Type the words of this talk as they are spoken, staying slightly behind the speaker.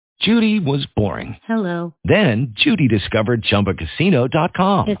Judy was boring. Hello. Then Judy discovered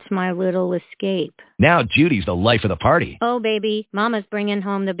ChumbaCasino.com. It's my little escape. Now Judy's the life of the party. Oh, baby, mama's bringing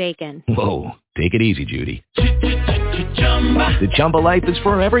home the bacon. Whoa, take it easy, Judy. The Chumba life is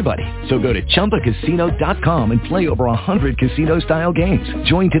for everybody. So go to ChumbaCasino.com and play over 100 casino-style games.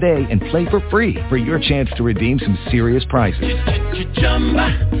 Join today and play for free for your chance to redeem some serious prizes.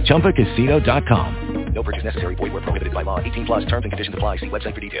 ChumbaCasino.com. No purchase necessary. Void where prohibited by law. 18 plus terms and conditions apply. See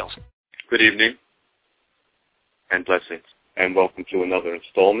website for details. Good evening and blessings, and welcome to another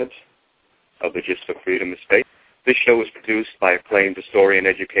installment of the Gist for Freedom Estate. This show is produced by acclaimed historian,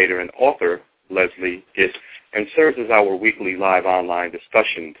 educator, and author Leslie Gist, and serves as our weekly live online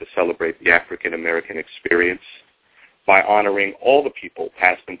discussion to celebrate the African American experience by honoring all the people,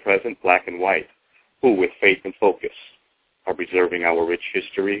 past and present, black and white, who, with faith and focus, are preserving our rich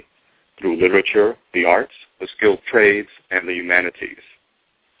history through literature, the arts, the skilled trades, and the humanities.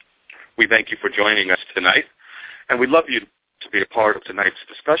 We thank you for joining us tonight, and we'd love you to be a part of tonight's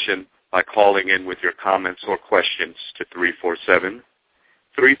discussion by calling in with your comments or questions to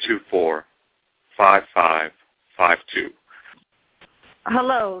 347-324-5552.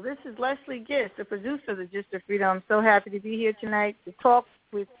 Hello, this is Leslie Gist, the producer of the Gist of Freedom. I'm so happy to be here tonight to talk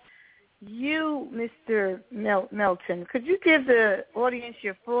with you, Mr. Melton. Could you give the audience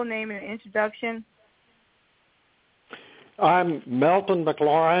your full name and introduction? I'm Melton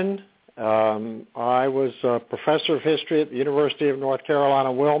McLaurin. I was a professor of history at the University of North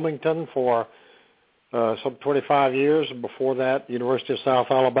Carolina, Wilmington for some 25 years, and before that, the University of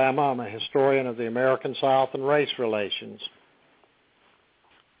South Alabama. I'm a historian of the American South and race relations.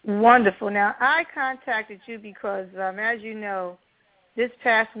 Wonderful. Now, I contacted you because, as you know, this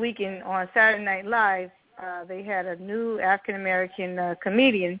past weekend on Saturday Night Live, they had a new African-American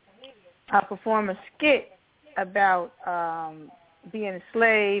comedian perform a skit about being a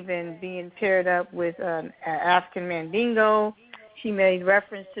slave and being paired up with an African Mandingo. She made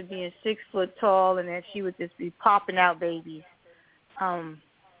reference to being 6 foot tall and that she would just be popping out babies.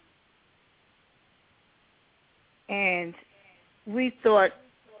 And we thought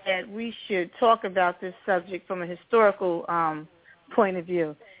that we should talk about this subject from a historical point of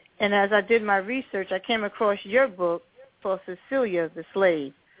view. And as I did my research, I came across your book called Celia, the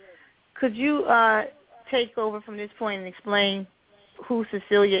Slave. Could you take over from this point and explain who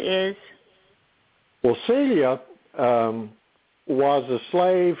Celia is? Well, Celia was a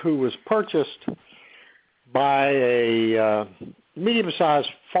slave who was purchased by a medium-sized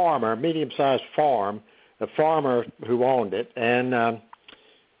farm, a farmer who owned it, and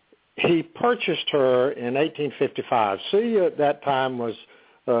he purchased her in 1855. Celia at that time was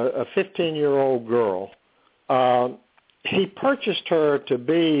a 15-year-old girl. He purchased her to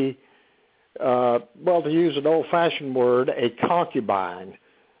be, to use an old-fashioned word, a concubine.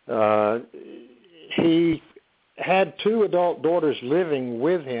 He had 2 adult daughters living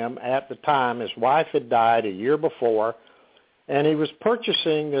with him at the time. His wife had died a year before, and he was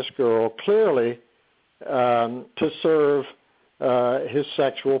purchasing this girl clearly to serve his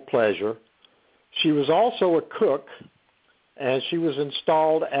sexual pleasure. She was also a cook, and she was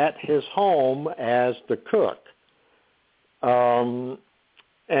installed at his home as the cook. And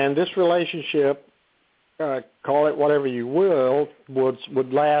this relationship, call it whatever you will,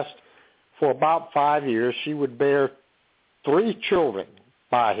 would last for about 5 years. She would bear 3 children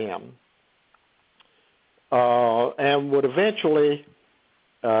by him and would eventually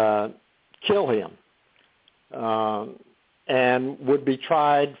kill him. And would be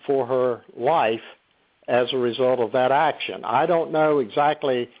tried for her life as a result of that action. I don't know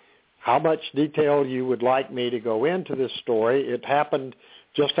exactly how much detail you would like me to go into this story. It happened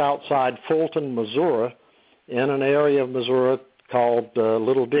just outside Fulton, Missouri, in an area of Missouri called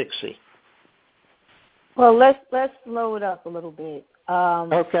Little Dixie. Well, let's slow it up a little bit.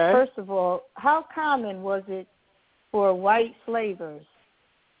 Okay. First of all, how common was it for white slavers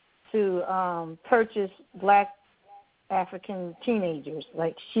to purchase black African teenagers?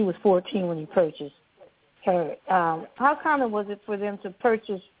 Like, she was 14 when he purchased her. How common was it for them to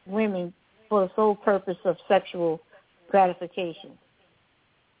purchase women for the sole purpose of sexual gratification?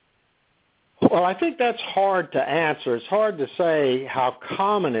 Well, I think that's hard to answer. It's hard to say how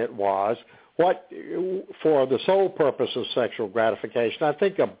common it was. What for the sole purpose of sexual gratification. I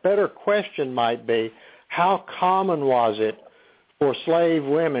think a better question might be, how common was it for slave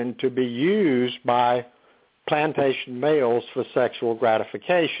women to be used by plantation males for sexual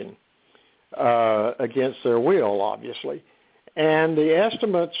gratification against their will, obviously? And the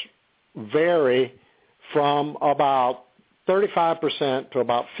estimates vary from about 35% to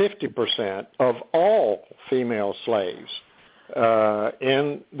about 50% of all female slaves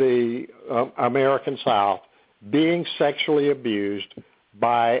in the American South being sexually abused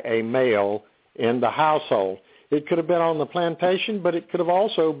by a male in the household. It could have been on the plantation, but it could have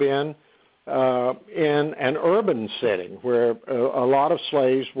also been in an urban setting where a lot of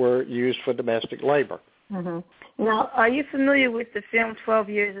slaves were used for domestic labor. Mm-hmm. Now, are you familiar with the film 12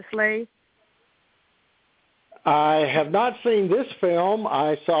 Years a Slave? I have not seen this film.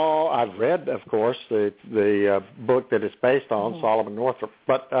 I've read, of course, the book that it's based on, Solomon Northup,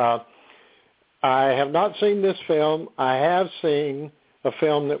 but I have not seen this film. I have seen a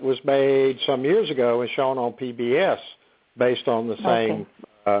film that was made some years ago and shown on PBS based on the same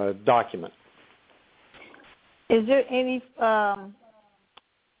document. Is there any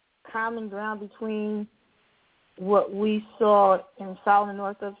common ground between what we saw in Solomon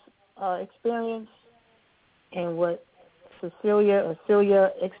Northup's experience and what Celia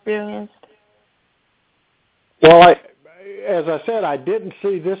experienced? Well, as I said, I didn't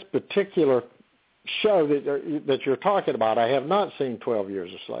see this particular show that you're talking about. I have not seen 12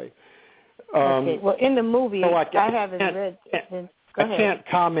 Years a Slave. Okay. Well, in the movie, so I haven't read. I can't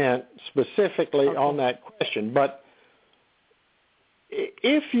comment specifically on that question, but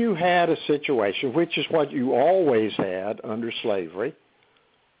if you had a situation, which is what you always had under slavery,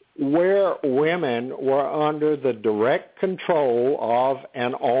 where women were under the direct control of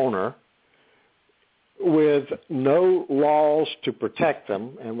an owner with no laws to protect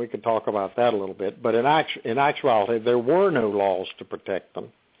them, and we could talk about that a little bit, but in actuality, there were no laws to protect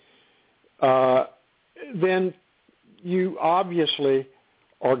them, then you obviously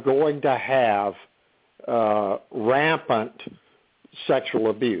are going to have rampant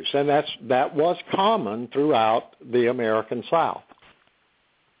sexual abuse, and that was common throughout the American South.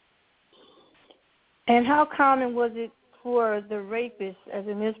 And how common was it for the rapist, as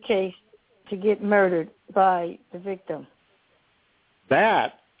in this case, to get murdered by the victim?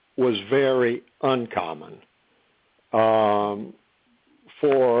 That was very uncommon.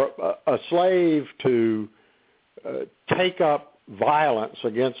 For a slave to take up violence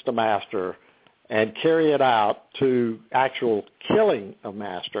against a master and carry it out to actual killing a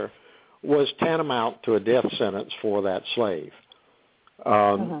master was tantamount to a death sentence for that slave.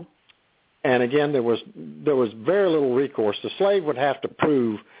 And again, there was very little recourse. The slave would have to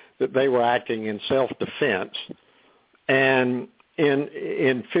prove that they were acting in self-defense and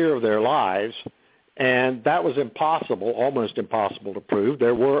in fear of their lives, and that was impossible, almost impossible to prove.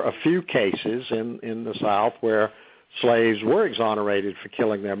 There were a few cases in the South where slaves were exonerated for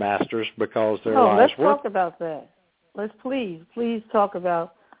killing their masters because their lives were... Let's talk about that. Let's please talk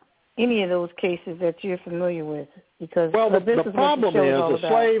about any of those cases that you're familiar with. Because the problem is a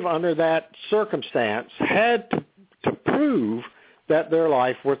slave under that circumstance had to prove that their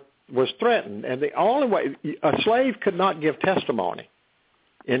life was threatened. And the only way, a slave could not give testimony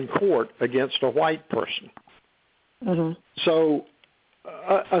in court against a white person. Mm-hmm. So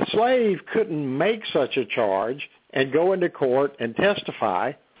a slave couldn't make such a charge and go into court and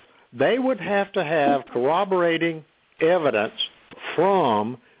testify. They would have to have corroborating evidence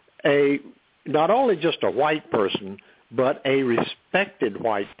from not only just a white person, but a respected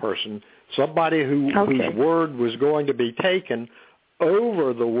white person, somebody whose word was going to be taken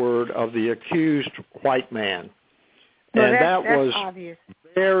over the word of the accused white man. And that was obvious.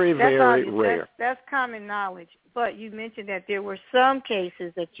 Very rare. That's common knowledge. But you mentioned that there were some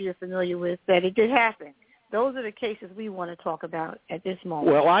cases that you're familiar with that it did happen. Those are the cases we want to talk about at this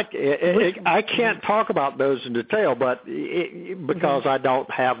moment. Well, I can't talk about those in detail, but because I don't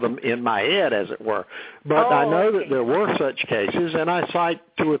have them in my head, as it were. But I know that there were such cases, and I cite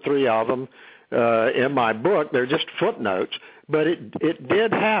 2 or 3 of them in my book. They're just footnotes, but it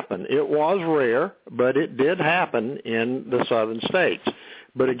did happen. It was rare, but it did happen in the southern states.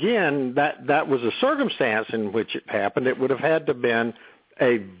 But again, that was a circumstance in which it happened. It would have had to have been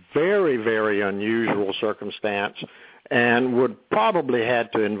a very, very unusual circumstance and would probably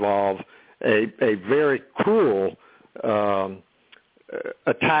had to involve a very cruel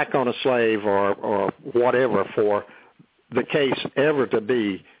attack on a slave or whatever for the case ever to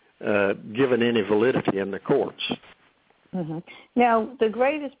be given any validity in the courts. Mm-hmm. Now, the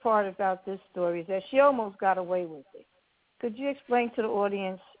greatest part about this story is that she almost got away with it. Could you explain to the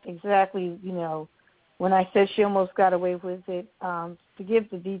audience exactly, when I said she almost got away with it, to give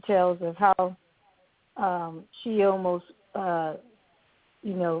the details of how she almost,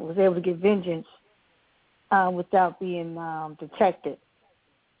 was able to get vengeance without being detected?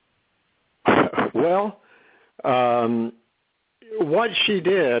 Well, what she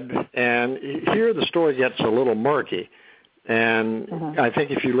did, and here the story gets a little murky, And I think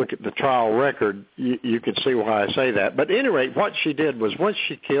if you look at the trial record, you can see why I say that. But at any rate, what she did was once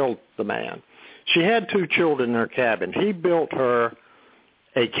she killed the man, she had 2 children in her cabin. He built her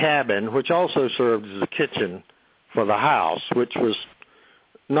a cabin, which also served as a kitchen for the house, which was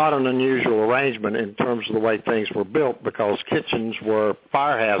not an unusual arrangement in terms of the way things were built, because kitchens were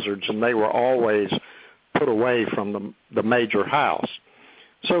fire hazards and they were always put away from the major house.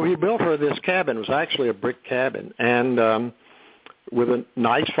 So he built her this cabin. It was actually a brick cabin, and with a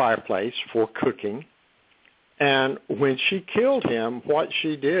nice fireplace for cooking. And when she killed him, what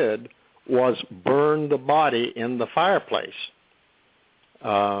she did was burn the body in the fireplace.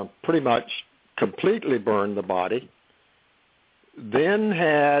 Pretty much completely burned the body. Then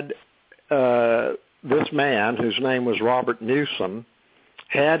had this man, whose name was Robert Newsom,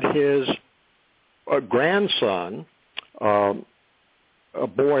 had his grandson, a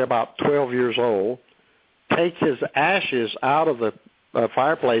boy about 12 years old, take his ashes out of the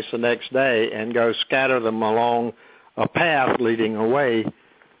fireplace the next day and go scatter them along a path leading away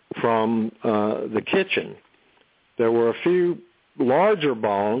from the kitchen. There were a few larger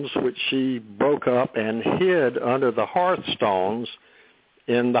bones which she broke up and hid under the hearthstones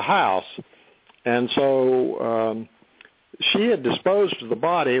in the house. And so she had disposed of the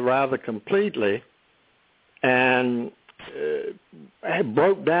body rather completely and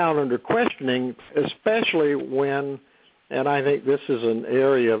broke down under questioning, especially when, and I think this is an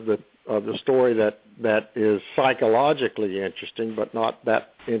area of the story that is psychologically interesting, but not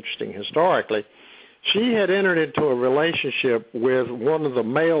that interesting historically. She had entered into a relationship with one of the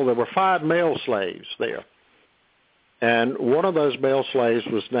there were 5 male slaves there. And one of those male slaves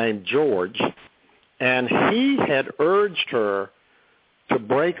was named George, and he had urged her to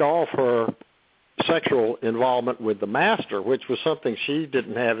break off her sexual involvement with the master, which was something she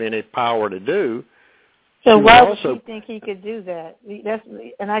didn't have any power to do. So why would she think he could do that?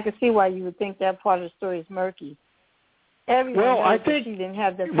 And I can see why you would think that part of the story is murky. Everyone knows that she didn't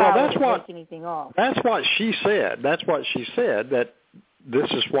have the power to break anything off. That's what she said. That's what she said, that this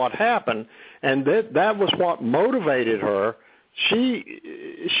is what happened, and that was what motivated her. She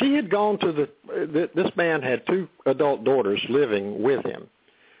had gone to this man had 2 adult daughters living with him.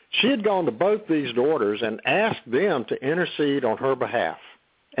 She had gone to both these daughters and asked them to intercede on her behalf,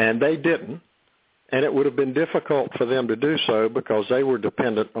 and they didn't. And it would have been difficult for them to do so because they were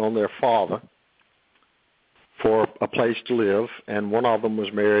dependent on their father for a place to live, and one of them was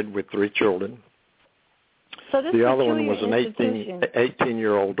married with 3 children. So this the other one was an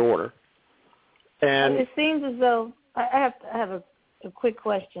 18-year-old daughter. And it seems as though, I have a quick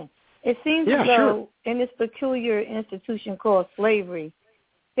question. It seems as though in this peculiar institution called slavery,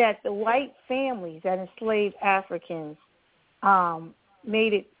 that the white families that enslaved Africans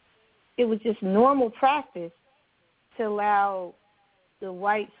made it was just normal practice to allow the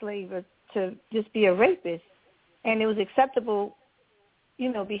white slave to just be a rapist, and it was acceptable,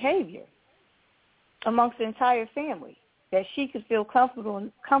 behavior amongst the entire family, that she could feel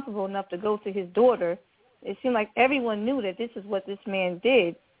comfortable enough to go to his daughter. It seemed like everyone knew that this is what this man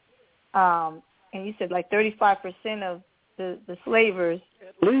did, and you said like 35% of the slavers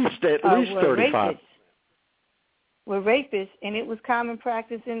at least 35 were rapists, and it was common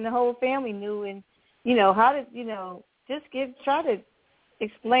practice, and the whole family knew. And how did try to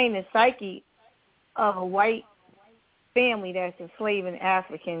explain the psyche of a white family that's enslaving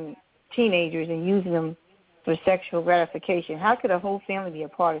African teenagers and using them for sexual gratification. How could a whole family be a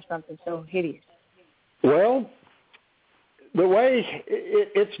part of something so hideous? Well, the way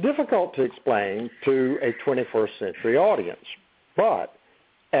it's difficult to explain to a 21st century audience, but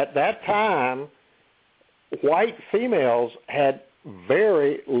at that time, white females had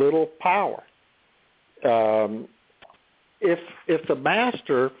very little power. If the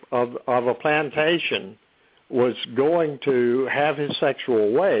master of a plantation was going to have his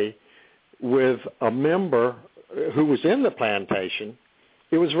sexual way with a member who was in the plantation,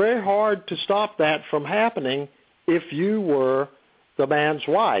 it was very hard to stop that from happening if you were the man's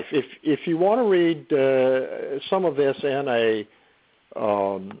wife. If you want to read some of this in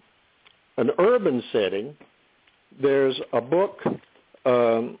an urban setting, there's a book,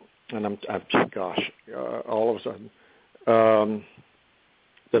 and all of a sudden,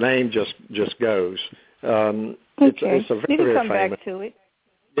 the name just goes. It's a very, very famous. Back to it.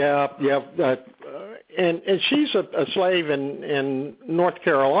 Yeah, and she's a slave in North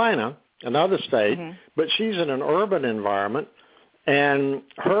Carolina, another state, but she's in an urban environment, and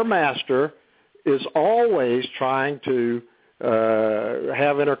her master is always trying to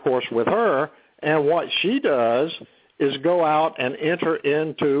have intercourse with her, and what she does is go out and enter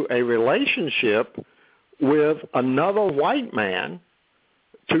into a relationship with another white man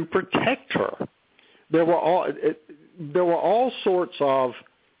to protect her. There were all sorts of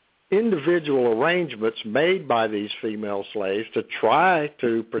individual arrangements made by these female slaves to try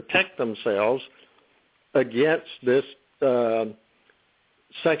to protect themselves against this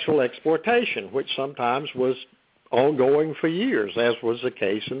sexual exploitation, which sometimes was ongoing for years, as was the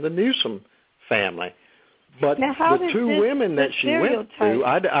case in the Newsom family. But the two women that she went to,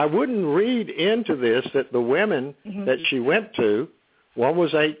 I wouldn't read into this that the women that she went to, one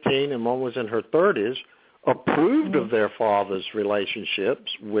was 18 and one was in her 30s, approved of their father's relationships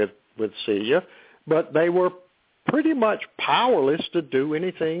with Celia, but they were pretty much powerless to do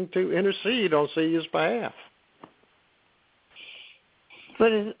anything to intercede on Celia's behalf.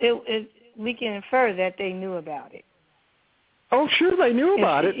 But we can infer that they knew about it. Oh, sure, they knew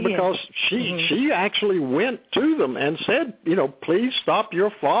about it because she actually went to them and said, please stop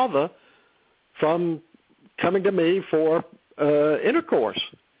your father from coming to me for intercourse,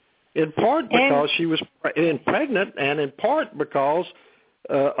 in part because she was pregnant and in part because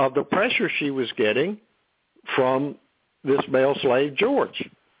of the pressure she was getting from this male slave, George.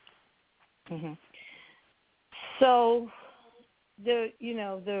 Mm-hmm. So,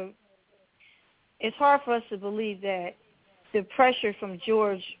 it's hard for us to believe that the pressure from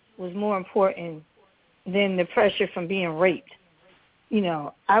George was more important than the pressure from being raped.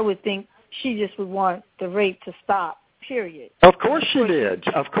 I would think she just would want the rape to stop, period. Of course she did.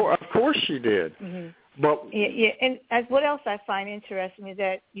 Of course she did. Mm-hmm. But and what else I find interesting is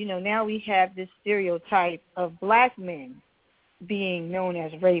that, now we have this stereotype of black men being known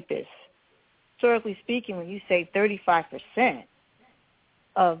as rapists. Historically speaking, when you say 35%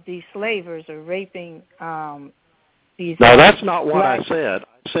 of these slavers are raping these... No, that's not what I said.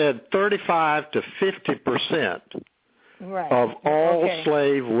 I said 35 to 50% of all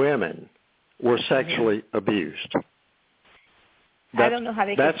slave women were sexually abused. I don't know how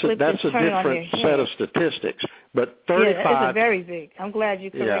they can flip that's this a different set of statistics. But 35... Yeah, that is very big. I'm glad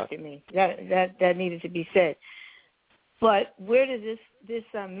you corrected me. That needed to be said. But where does this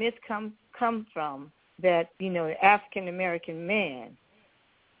myth come from that, the African-American man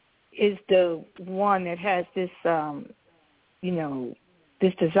is the one that has this,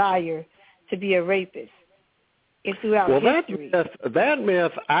 this desire to be a rapist? It's throughout history. That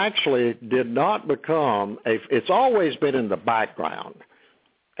myth actually did not become it's always been in the background.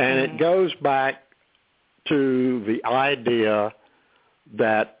 And it goes back to the idea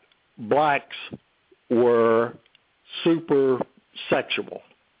that blacks were super sexual.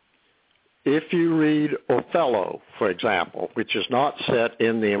 If you read Othello, for example, which is not set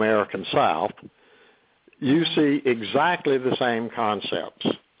in the American South, you see exactly the same concepts.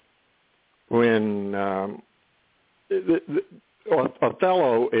 When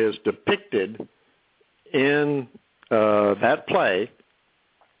Othello is depicted in that play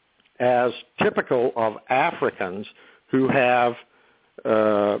as typical of Africans who have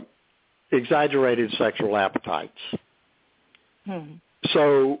exaggerated sexual appetites.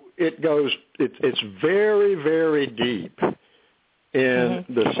 So it's very, very deep in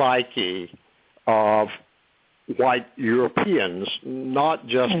the psyche of white Europeans, not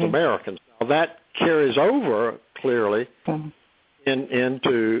just Americans. Now, that carries over clearly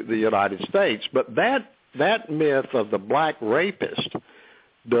into the United States, but that myth of the black rapist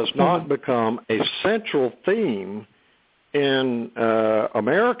does not become a central theme in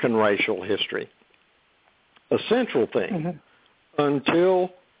American racial history, a central theme,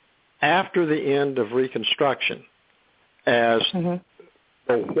 until after the end of Reconstruction, as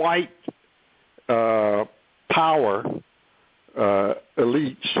the white power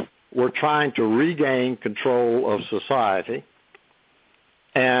elites were trying to regain control of society.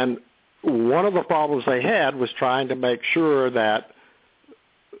 And one of the problems they had was trying to make sure that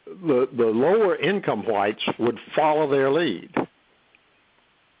the lower income whites would follow their lead.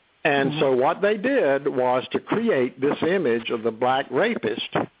 And so what they did was to create this image of the black rapist.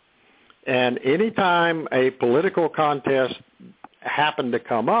 And anytime a political contest happened to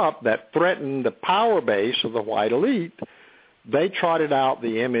come up that threatened the power base of the white elite, they trotted out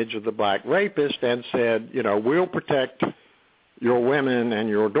the image of the black rapist and said, we'll protect your women and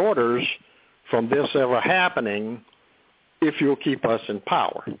your daughters from this ever happening if you'll keep us in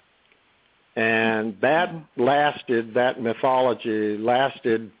power. And that mythology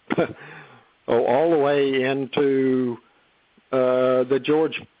lasted all the way into the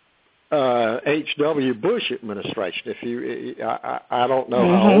George H.W. Bush administration. I don't know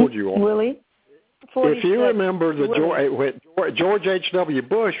how old you are. Willie? If you remember, George H.W.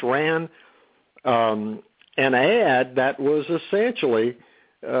 Bush ran an ad that was essentially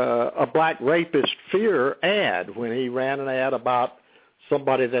a black rapist fear ad when he ran an ad about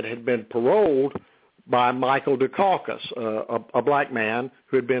somebody that had been paroled by Michael Dukakis, a black man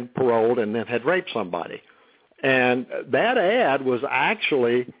who had been paroled and then had raped somebody. And that ad was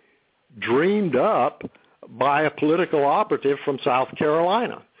actually dreamed up by a political operative from South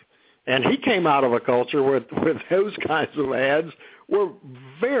Carolina. And he came out of a culture where those kinds of ads were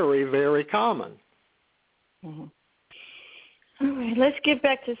very, very common. Mm-hmm. All right, let's get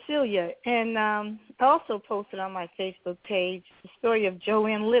back to Celia. And I also posted on my Facebook page the story of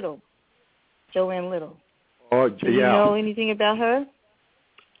Joanne Little. Oh, do you know anything about her?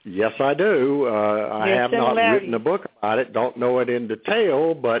 Yes, I do. I have not written a book about it, don't know it in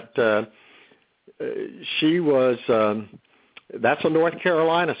detail, but she was, that's a North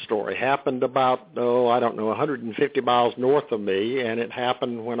Carolina story. Happened about, 150 miles north of me, and it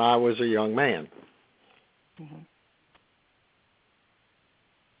happened when I was a young man. Mm-hmm.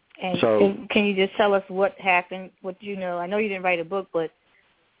 And can you just tell us what happened, what you know? I know you didn't write a book, but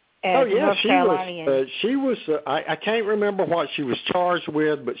she was I can't remember what she was charged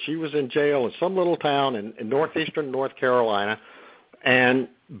with, but she was in jail in some little town in northeastern North Carolina, and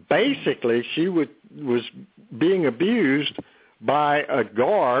basically she was being abused by a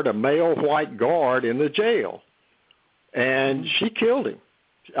guard, a male white guard in the jail, and she killed him.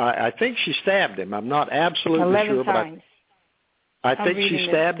 I think she stabbed him. I'm not absolutely 11 sure, times. but I think she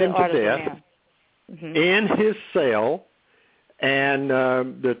stabbed him to death in his cell. And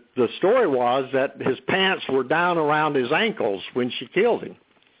the story was that his pants were down around his ankles when she killed him.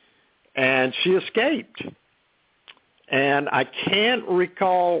 And she escaped. And I can't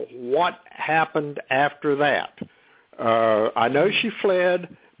recall what happened after that. I know she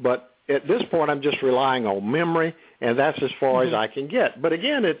fled, but at this point I'm just relying on memory, and that's as far as I can get. But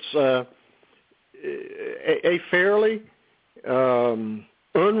again, it's a fairly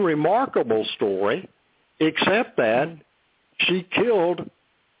unremarkable story, except that she killed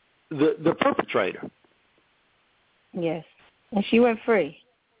the perpetrator. Yes, and she went free.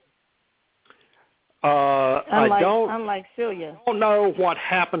 Unlike Celia. I don't know what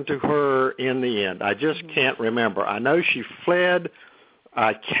happened to her in the end. I just can't remember. I know she fled.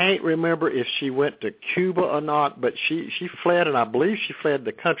 I can't remember if she went to Cuba or not, but she fled, and I believe she fled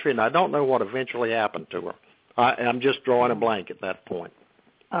the country, and I don't know what eventually happened to her. I'm just drawing a blank at that point.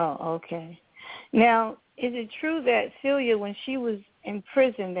 Oh, okay. Now, is it true that Celia, when she was in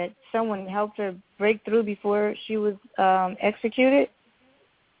prison, that someone helped her break through before she was executed?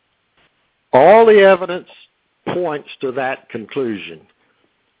 All the evidence points to that conclusion.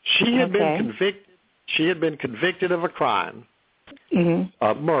 She had been convicted. She had been convicted of a crime,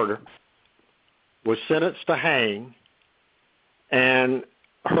 of murder, was sentenced to hang, and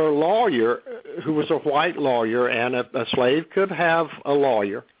her lawyer, who was a white lawyer, and a slave could have a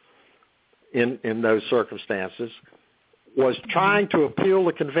lawyer in those circumstances, was trying to appeal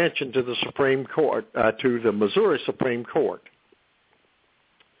the conviction to the Supreme Court, to the Missouri Supreme Court.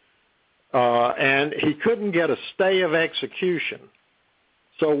 And he couldn't get a stay of execution.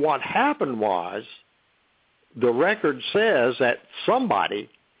 So what happened was, the record says that somebody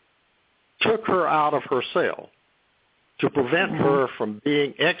took her out of her cell to prevent her from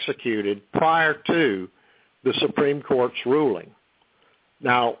being executed prior to the Supreme Court's ruling.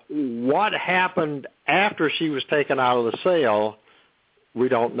 Now, what happened after she was taken out of the cell, we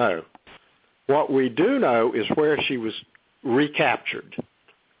don't know. What we do know is where she was recaptured.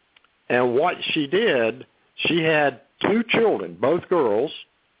 And what she did, she had 2 children, both girls,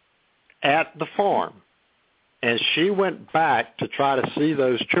 at the farm. And she went back to try to see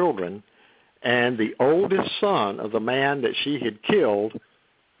those children, and the oldest son of the man that she had killed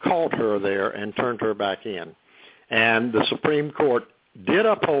caught her there and turned her back in. And the Supreme Court did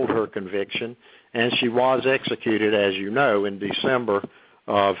uphold her conviction, and she was executed, as you know, in December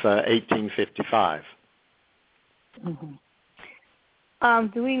of 1855.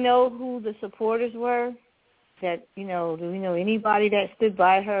 Do we know who the supporters were? Do we know anybody that stood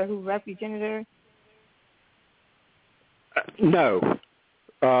by her who represented her? No.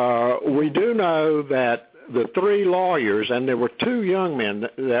 We do know that the 3 lawyers, and there were 2 young men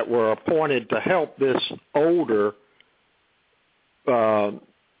that were appointed to help this older,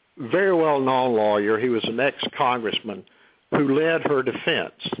 very well-known lawyer. He was an ex-congressman who led her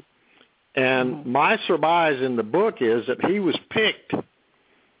defense. And my surmise in the book is that he was picked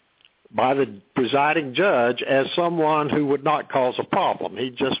by the presiding judge as someone who would not cause a problem.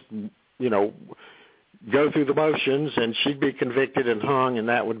 He'd just, go through the motions, and she'd be convicted and hung, and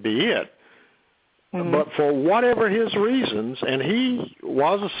that would be it. But for whatever his reasons, and he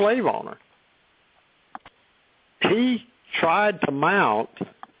was a slave owner, he tried to mount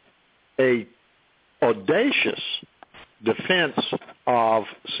a audacious defense of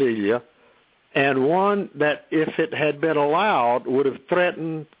Celia, and one that, if it had been allowed, would have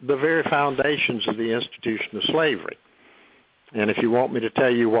threatened the very foundations of the institution of slavery. And if you want me to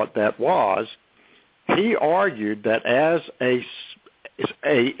tell you what that was, he argued that as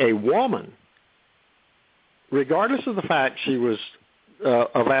a woman, regardless of the fact she was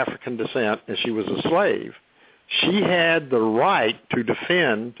of African descent and she was a slave, she had the right to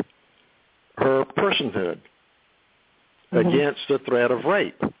defend her personhood against the threat of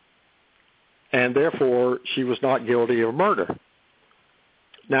rape. And therefore, she was not guilty of murder.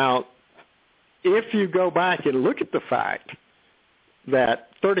 Now, if you go back and look at the fact that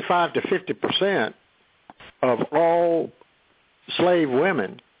 35 to 50% of all slave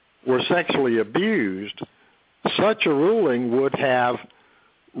women were sexually abused, such a ruling would have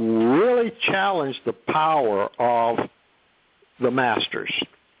really challenged the power of the masters.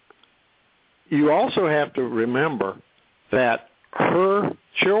 You also have to remember that her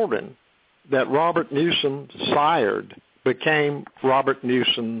children that Robert Newsom sired became Robert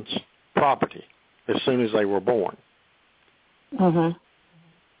Newsom's property as soon as they were born. Mm-hmm.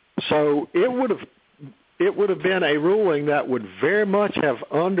 So it would have been a ruling that would very much have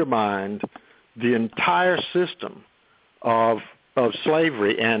undermined the entire system of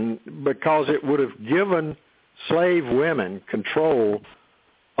slavery, and because it would have given slave women control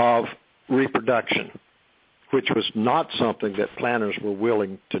of reproduction, which was not something that planners were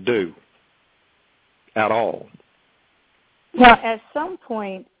willing to do at all. Well, at some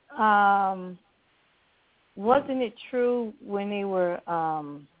point, wasn't it true when they were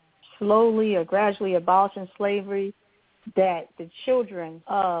slowly or gradually abolishing slavery that the children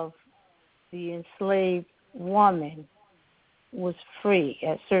of the enslaved woman was free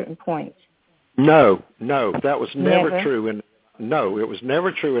at certain points? No, that was never true. No, it was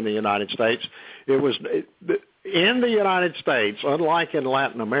never true in the United States. It was in the United States, unlike in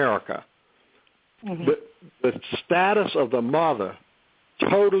Latin America, the status of the mother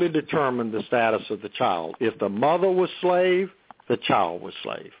totally determined the status of the child. If the mother was slave, the child was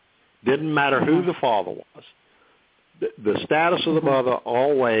slave. Didn't matter who the father was. The status of the mother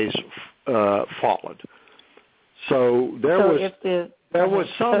always followed. So there was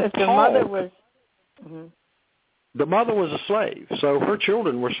some if the talk. mother was The mother was a slave, so her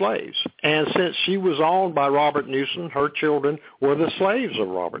children were slaves. And since she was owned by Robert Newsom, her children were the slaves of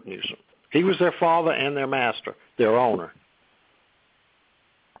Robert Newsom. He was their father and their master, their owner.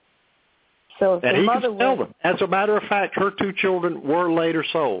 So if and the he mother could sell them. As a matter of fact, her two children were later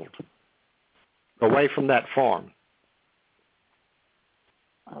sold away from that farm.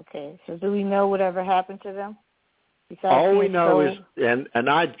 Okay, so do we know whatever happened to them? All we know is, and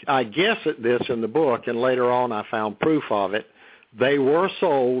I guess at this in the book, and later on I found proof of it, they were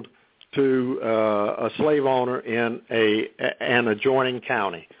sold to a slave owner in an adjoining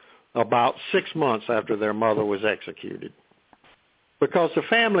county about 6 months after their mother was executed, because the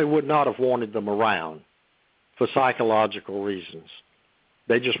family would not have wanted them around for psychological reasons.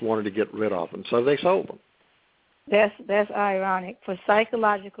 They just wanted to get rid of them, so they sold them. That's ironic. For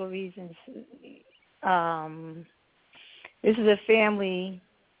psychological reasons, this is a family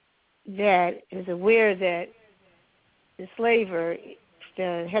that is aware that the slaver,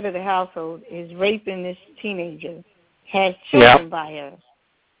 the head of the household, is raping this teenager, has children by her.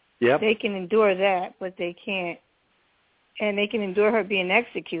 Yep. They can endure that, but they can't, and they can endure her being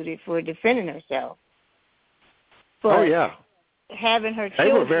executed for defending herself. But having her children...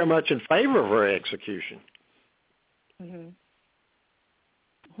 They were very much in favor of her execution.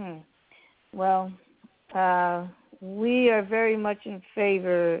 Well, we are very much in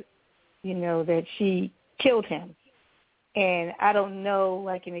favor, that she killed him. And I don't know,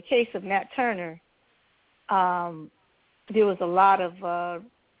 like in the case of Nat Turner, there was a lot of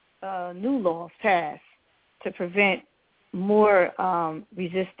new laws passed to prevent more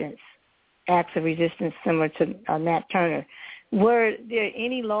acts of resistance similar to Nat Turner. Were there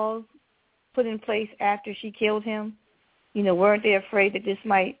any laws put in place after she killed him? Weren't they afraid that this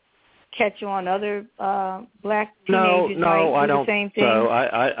might catch on other black teenagers? No, I don't. The same thing? So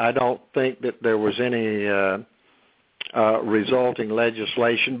I don't think that there was any resulting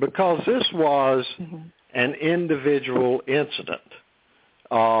legislation, because this was an individual incident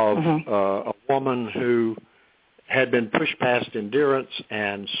of a woman who had been pushed past endurance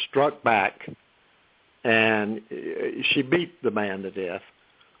and struck back, and she beat the man to death.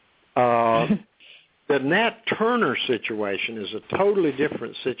 The Nat Turner situation is a totally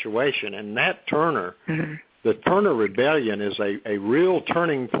different situation, and Nat Turner, the Turner Rebellion is a real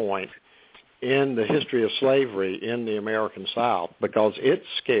turning point in the history of slavery in the American South because it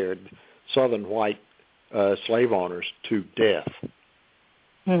scared Southern white slave owners to death.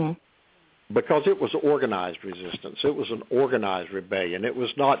 Mm-hmm. Because it was organized resistance. It was an organized rebellion. It was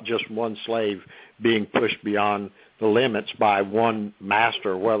not just one slave being pushed beyond the limits by one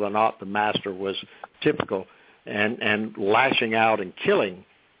master, whether or not the master was typical, and lashing out and killing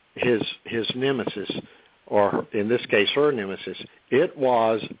his nemesis, or in this case her nemesis. It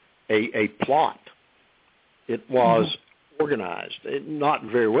was a plot. It was organized. Not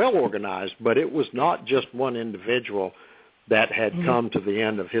very well organized, but it was not just one individual that had come to the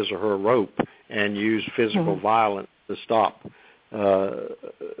end of his or her rope and used physical violence to stop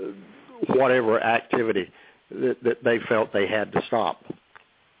whatever activity that they felt they had to stop.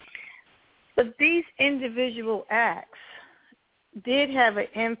 But these individual acts did have an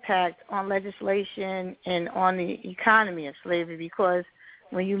impact on legislation and on the economy of slavery, because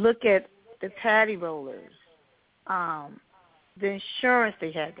when you look at the paddy rollers, the insurance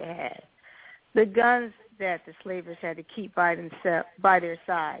they had to have, the guns that the slavers had to keep by their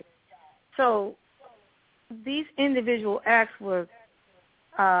side. So these individual acts were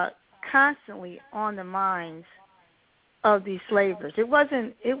constantly on the minds of these slavers. It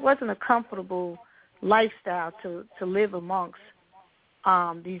wasn't a comfortable lifestyle to live amongst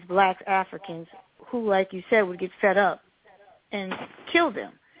these black Africans who, like you said, would get fed up and kill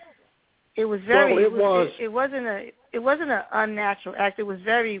them. It was very. Well, it wasn't an unnatural act. It was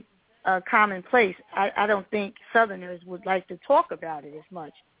very commonplace. I don't think Southerners would like to talk about it as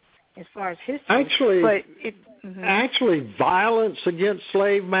much as far as history. Actually, violence against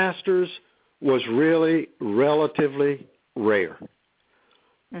slave masters was really relatively rare.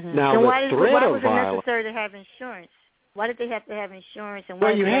 Now, so why was it necessary to have insurance? Why did they have to have insurance? And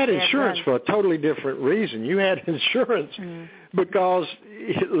you had insurance for a totally different reason. You had insurance because,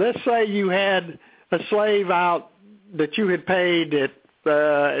 let's say you had a slave out that you had paid at,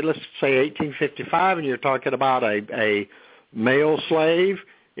 let's say 1855, and you're talking about a male slave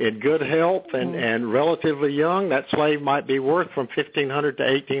in good health and relatively young. That slave might be worth from $1,500 to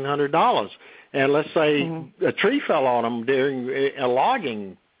 $1,800. And let's say a tree fell on him during a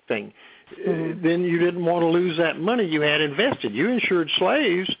logging thing. Then you didn't want to lose that money you had invested. You insured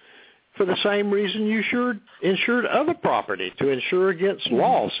slaves for the same reason you insured other property, to insure against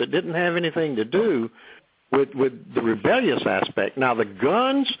loss. It didn't have anything to do with the rebellious aspect. Now, the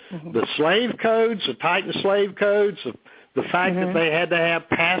guns, the slave codes, the Titan slave codes, the fact that they had to have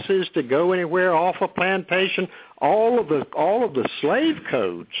passes to go anywhere off a plantation, all of the slave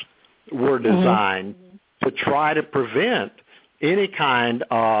codes were designed to try to prevent any kind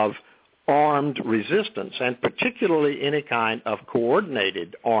of armed resistance, and particularly any kind of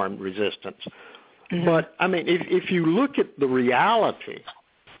coordinated armed resistance. But, I mean, if you look at the reality,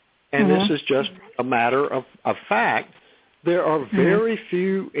 and this is just a matter of fact, there are very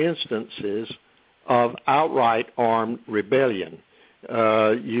few instances of outright armed rebellion.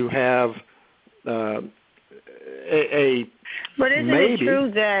 You have But isn't it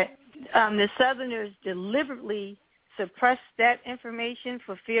true that the Southerners deliberately suppressed that information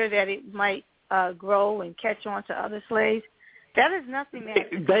for fear that it might grow and catch on to other slaves? That is nothing that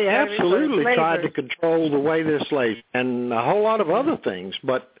they absolutely tried to control the way their slaves and a whole lot of other things,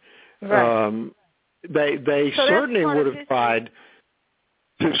 but they certainly would have tried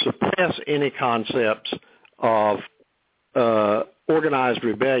to suppress any concepts of organized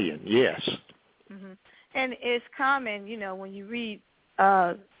rebellion. Yes. And it's common, when you read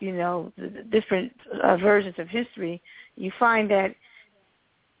the different versions of history, you find that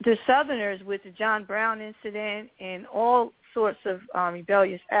the Southerners, with the John Brown incident and all sorts of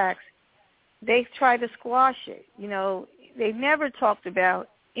rebellious acts, they tried to squash it. They never talked about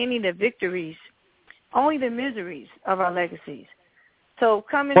any of the victories, only the miseries of our legacies. So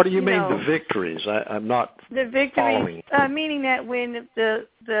what do you mean the victories? I'm not the victories, following. Meaning that when the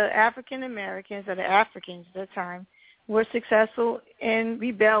African Americans, or the Africans at the time, were successful in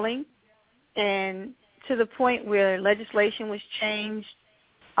rebelling, and to the point where legislation was changed,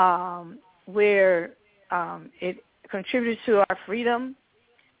 where it contributed to our freedom.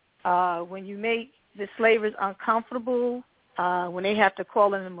 When you make the slavers uncomfortable, when they have to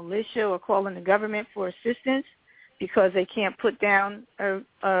call in the militia or call in the government for assistance because they can't put down a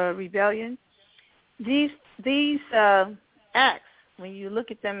rebellion, these acts, when you look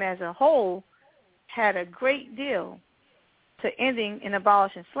at them as a whole, had a great deal to ending and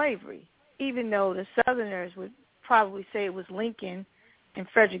abolishing slavery, even though the Southerners would probably say it was Lincoln and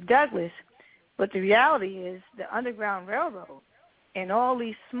Frederick Douglass. But the reality is the Underground Railroad and all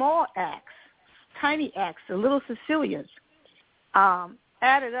these small acts, tiny acts, the little Cecilias,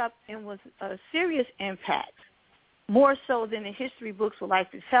 added up and was a serious impact, more so than the history books would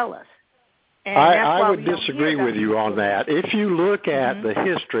like to tell us. And I would disagree with you on that. If you look at the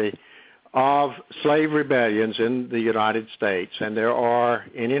history of slave rebellions in the United States, and there are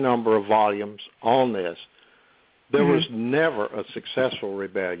any number of volumes on this, there was never a successful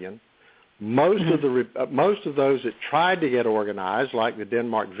rebellion. Most of those that tried to get organized, like the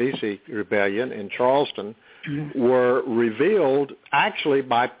Denmark Vesey Rebellion in Charleston, were revealed actually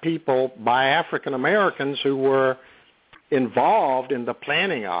by African Americans who were involved in the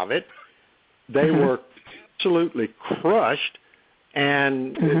planning of it. They were absolutely crushed,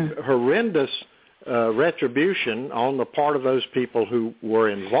 and horrendous retribution on the part of those people who were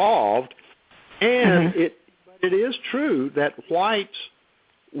involved. And it is true that whites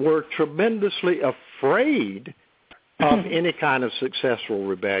were tremendously afraid of any kind of successful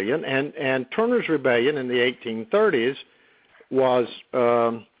rebellion, and Turner's Rebellion in the 1830s was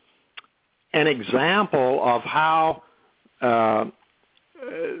an example of how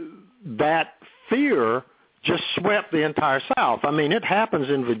that fear just swept the entire South. I mean, it happens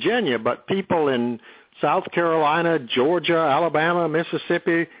in Virginia, but people in South Carolina, Georgia, Alabama,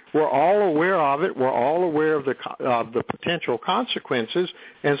 Mississippi were all aware of it, were all aware of the potential consequences,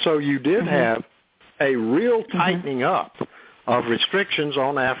 and so you did have a real tightening up of restrictions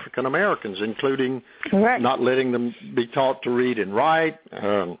on African Americans, including not letting them be taught to read and write,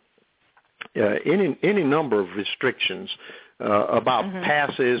 any number of restrictions about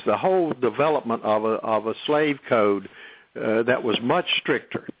passes, the whole development of a slave code that was much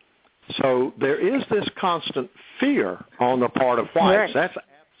stricter. So there is this constant fear on the part of whites. That's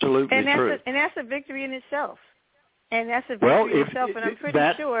absolutely true. And that's a victory in itself. And I'm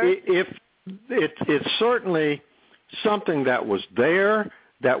pretty sure it's certainly something that was there,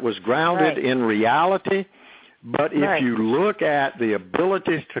 that was grounded in reality. But if you look at the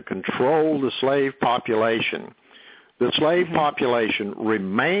ability to control the slave population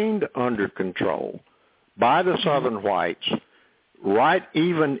remained under control by the Southern whites right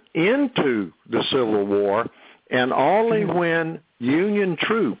even into the Civil War, and only when Union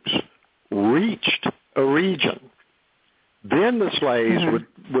troops reached a region, then the slaves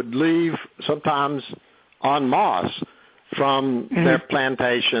would leave, sometimes en masse, from their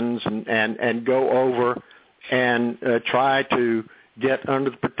plantations and go over and try to get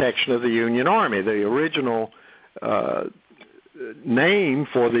under the protection of the Union Army. The original name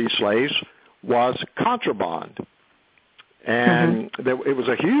for these slaves was contraband. And it was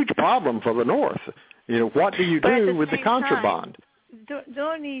a huge problem for the North. You know, what do you do with the contraband?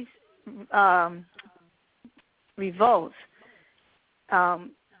 During these revolts,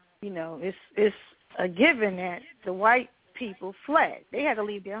 it's a given that the white people fled. They had to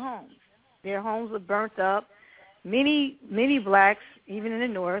leave their homes. Their homes were burnt up. Many blacks, even in the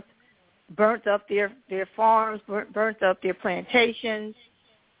North, burnt up their farms, burnt up their plantations,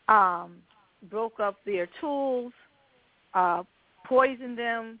 broke up their tools, poisoned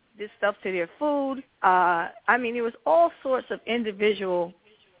them, did stuff to their food. There was all sorts of individual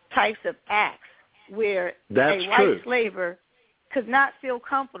types of acts where a white slaver could not feel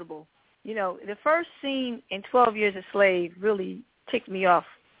comfortable. You know, the first scene in 12 Years a Slave really ticked me off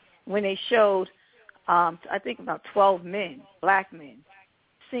when they showed, I think about 12 men, black men,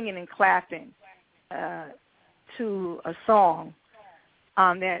 singing and clapping to a song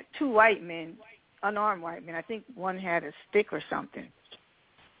that two white men, unarmed white men, I think one had a stick or something.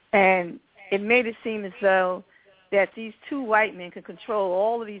 And it made it seem as though that these two white men could control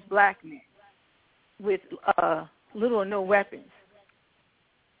all of these black men with little or no weapons.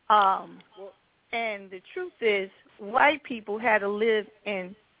 And the truth is, white people had to live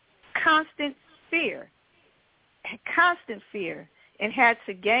in constant fear, and had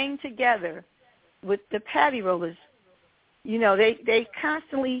to gang together with the patty rollers. You know, they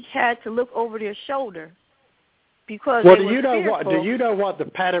constantly had to look over their shoulder because do you know what the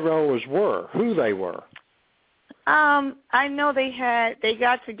patty rollers were? Who they were? I know they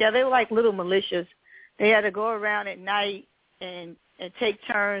got together. They were like little militias. They had to go around at night and take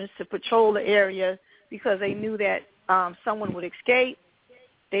turns to patrol the area because they knew that someone would escape.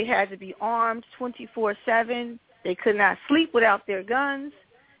 They had to be armed 24/7. They could not sleep without their guns.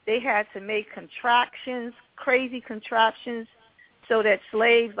 They had to make crazy contraptions, so that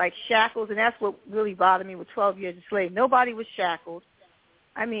slaves, like shackles, and that's what really bothered me with 12 Years a Slave. Nobody was shackled.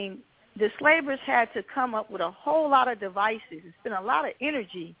 I mean, the slavers had to come up with a whole lot of devices and spend a lot of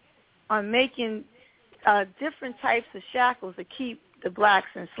energy on making different types of shackles to keep the blacks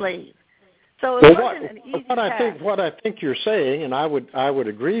enslaved. So it wasn't an easy task. What I think you're saying, and I would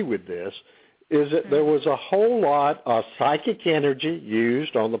agree with this, is that there was a whole lot of psychic energy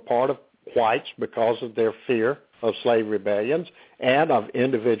used on the part of whites because of their fear of slave rebellions and of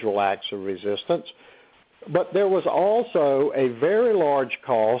individual acts of resistance. But there was also a very large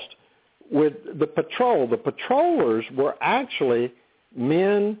cost with the patrol. The patrollers were actually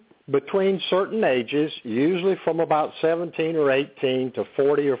men between certain ages, usually from about 17 or 18 to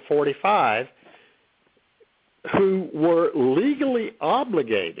 40 or 45, who were legally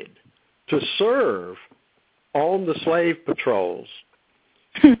obligated to serve on the slave patrols.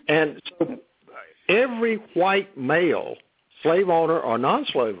 And so every white male, slave owner or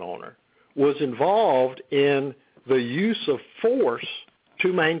non-slave owner, was involved in the use of force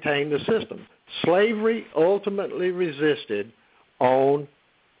to maintain the system. Slavery ultimately resisted on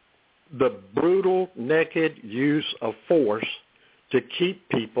the brutal, naked use of force to keep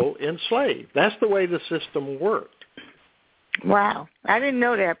people enslaved. That's the way the system worked. Wow. I didn't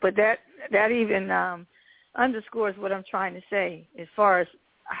know that, but that even underscores what I'm trying to say as far as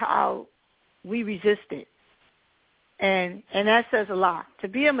how we resisted. And that says a lot. To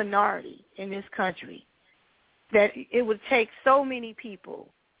be a minority in this country, that it would take so many people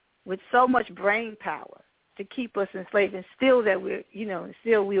with so much brain power to keep us enslaved, and still that we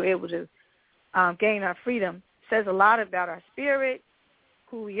were able to gain our freedom, says a lot about our spirit,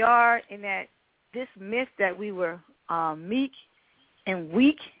 who we are, and that this myth that we were meek and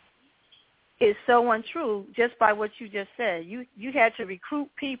weak is so untrue just by what you just said. You had to recruit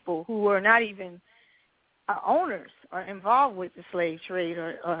people who were not even owners or involved with the slave trade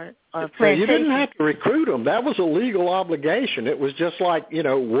or plantation. You didn't have to recruit them. That was a legal obligation. It was just like,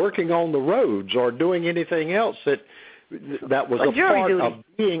 working on the roads or doing anything else that was a part duty of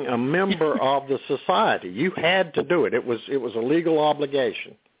being a member of the society. You had to do it. It was a legal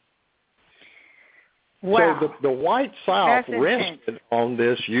obligation. Wow. So the white South rested on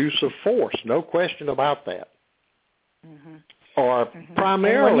this use of force, no question about that. Mm-hmm. Or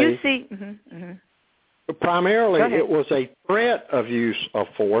primarily, primarily it was a threat of use of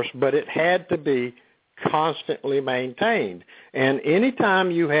force, but it had to be constantly maintained. And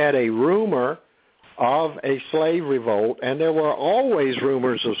anytime you had a rumor of a slave revolt, and there were always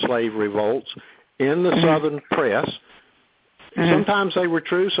rumors of slave revolts in the Southern press. Sometimes they were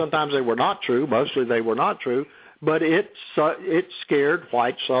true, sometimes they were not true. Mostly they were not true, but it scared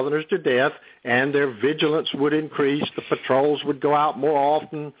white Southerners to death, and their vigilance would increase. The patrols would go out more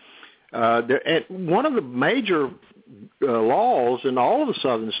often. And one of the major laws in all of the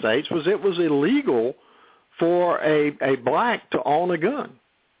Southern states was it was illegal for a black to own a gun.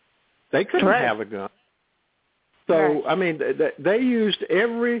 They couldn't have a gun. So, I mean, they used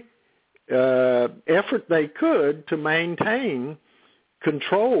every effort they could to maintain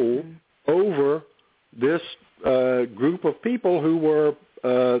control over this group of people who were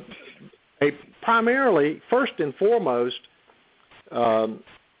primarily, first and foremost, a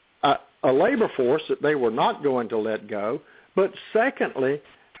labor force that they were not going to let go, but secondly,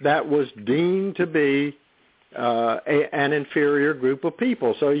 that was deemed to be an inferior group of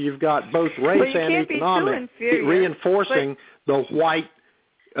people. So you've got both race and economic reinforcing the white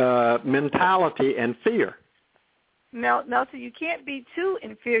mentality and fear. No, so you can't be too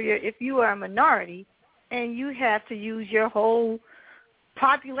inferior if you are a minority and you have to use your whole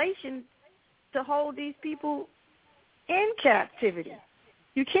population to hold these people in captivity.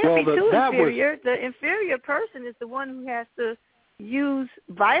 You can't be too inferior. The inferior person is the one who has to use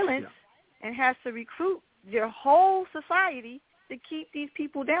violence and has to recruit your whole society to keep these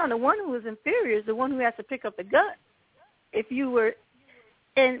people down. The one who is inferior is the one who has to pick up the gun.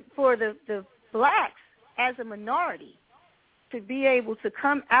 And for the blacks as a minority to be able to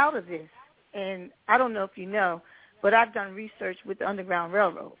come out of this, and I don't know if you know, but I've done research with the Underground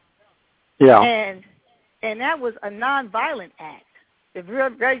Railroad. Yeah. And that was a nonviolent act, the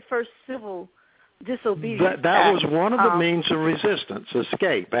very first civil disobedience that was one of the means of resistance,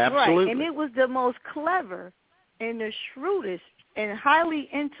 escape, absolutely. Right, and it was the most clever and the shrewdest and highly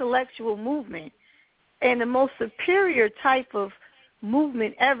intellectual movement and the most superior type of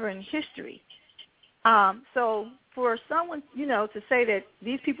movement ever in history. So for someone, to say that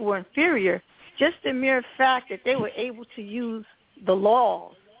these people were inferior, just the mere fact that they were able to use the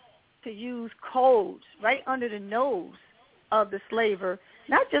laws, to use codes right under the nose of the slaver,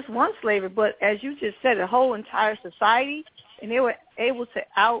 not just one slaver, but as you just said, a whole entire society, and they were able to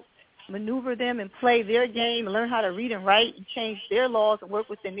outmaneuver them and play their game and learn how to read and write and change their laws and work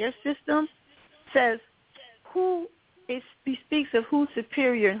within their system, says he speaks of who's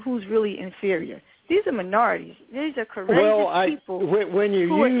superior and who's really inferior. These are minorities. These are courageous people when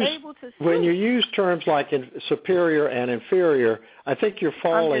you use terms like superior and inferior, I think you're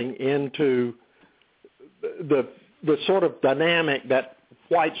falling into the sort of dynamic that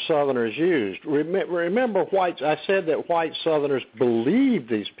white Southerners used. Remember, I said that white Southerners believed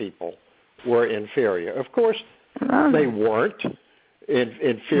these people were inferior. Of course, they weren't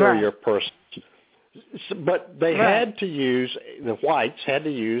inferior persons. But they had to the whites had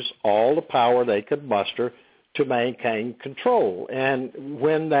to use all the power they could muster to maintain control. And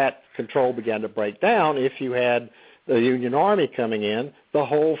when that control began to break down, if you had the Union Army coming in, the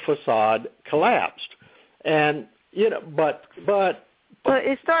whole facade collapsed. And, but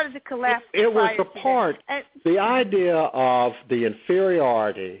it started to collapse. It was the idea of the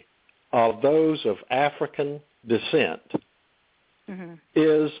inferiority of those of African descent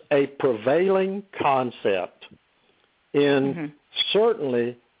is a prevailing concept in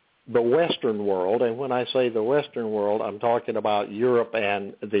certainly the Western world. And when I say the Western world, I'm talking about Europe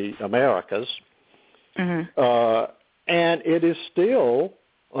and the Americas. And it is still,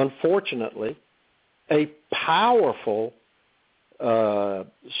 unfortunately, a powerful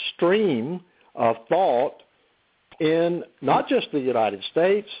stream of thought in not just the United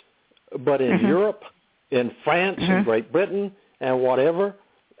States, but in Europe, in France, in Great Britain, and whatever.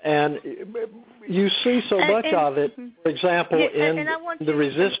 And you see so much of it, for example, in the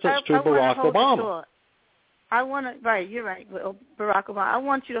resistance to Barack Obama. You're right, Barack Obama. I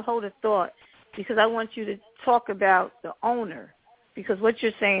want you to hold a thought because I want you to talk about the owner, because what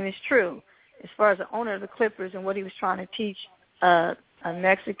you're saying is true as far as the owner of the Clippers and what he was trying to teach a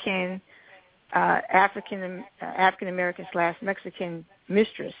Mexican, African-American / Mexican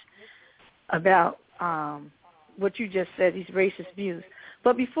mistress about what you just said, these racist views.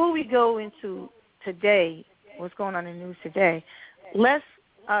 But before we go into today, what's going on in the news today, let's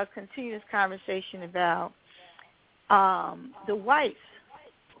continue this conversation about the whites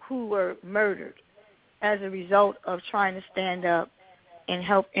who were murdered as a result of trying to stand up and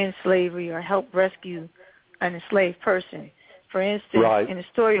help end slavery or help rescue an enslaved person. For instance, in the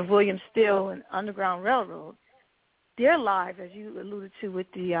story of William Steele and Underground Railroad, their lives, as you alluded to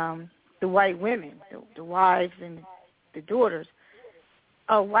with the white women, the wives and the daughters,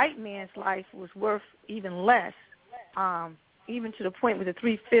 a white man's life was worth even less, even to the point with the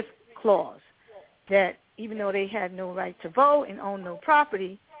 3/5 clause, that even though they had no right to vote and own no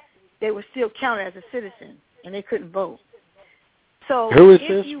property, they were still counted as a citizen, and they couldn't vote. So who is if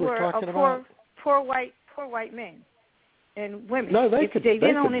this you we're were talking a about? poor white men and women, no, they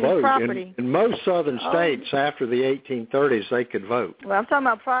didn't own any vote. property. In most southern states after the 1830s, they could vote. Well, I'm talking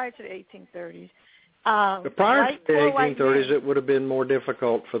about prior to the 1830s. Prior to the 1830s, it would have been more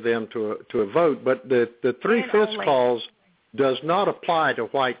difficult for them to vote. But the 3/5 clause does not apply to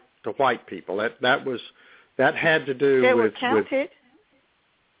white people. That had to do they with. Were counted.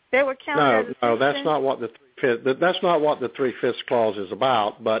 They were counted. No, that's not what the 3/5 clause is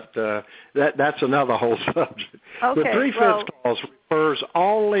about. But that's another whole subject. Okay, the 3/5 clause refers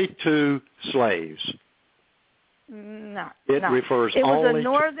only to slaves. Refers only.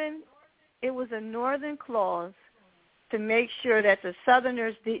 It was a northern clause to make sure that the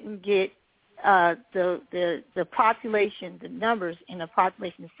Southerners didn't get the population, the numbers in the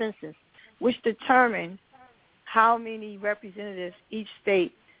population census, which determined how many representatives each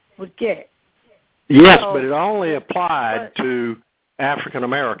state would get. Yes, but it only applied to African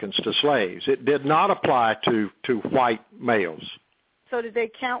Americans, to slaves. It did not apply to white males. So did they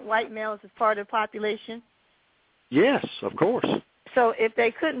count white males as part of the population? Yes, of course. So if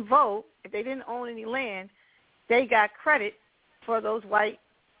they couldn't vote, if they didn't own any land, they got credit for those white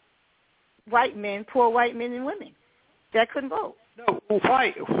men, poor white men and women that couldn't vote. No,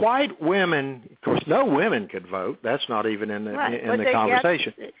 white women, of course, no women could vote. That's not even in the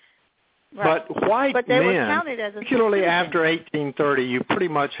conversation. But white men, particularly after 1830, you pretty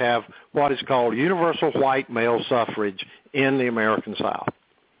much have what is called universal white male suffrage in the American South.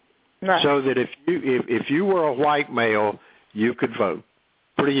 Right. So that if you were a white male, you could vote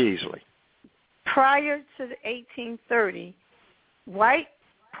pretty easily. Prior to the 1830,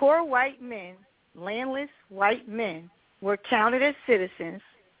 poor white men, landless white men, were counted as citizens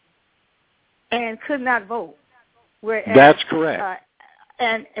and could not vote. Whereas, that's correct.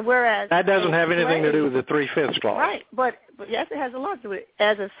 And whereas that doesn't have anything to do with the 3/5 clause. Right, but yes, it has a lot to do with it.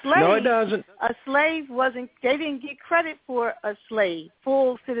 As a slave, no, it doesn't. A slave they didn't get credit for a slave,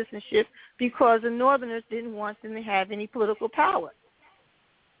 full citizenship, because the Northerners didn't want them to have any political power.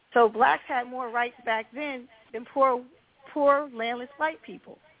 So blacks had more rights back then than poor landless white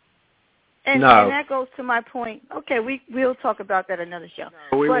people. And that goes to my point. Okay, we'll talk about that another show.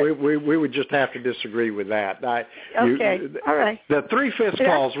 We would just have to disagree with that. All right. The three-fifths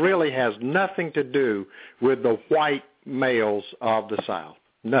clause really has nothing to do with the white males of the South.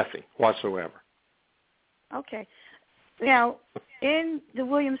 Nothing whatsoever. Okay. Now, in the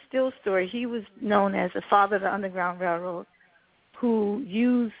William Still story, he was known as the father of the Underground Railroad, who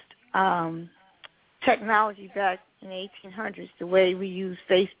used technology back in the 1800s, the way we use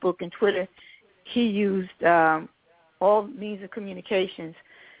Facebook and Twitter. He used all means of communications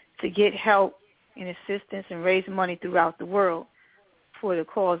to get help and assistance and raise money throughout the world for the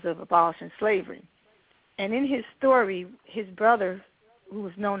cause of abolishing slavery. And in his story, his brother, who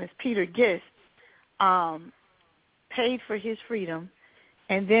was known as Peter Gist, paid for his freedom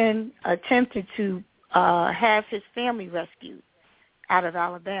and then attempted to have his family rescued out of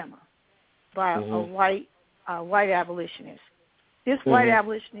Alabama by a white abolitionist. This white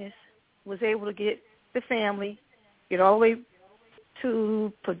abolitionist was able to get the family, get all the way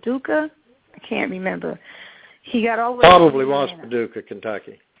to Paducah. I can't remember. He got all the way Probably to was Paducah,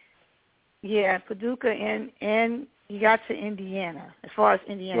 Kentucky. Yeah, Paducah, and he got to Indiana, as far as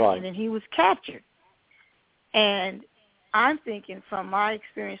Indiana, right. And then he was captured. And I'm thinking, from my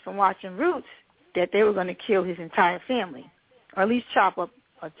experience from watching Roots, that they were going to kill his entire family, or at least chop up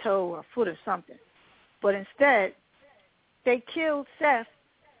a toe or a foot or something. But instead, they killed Seth,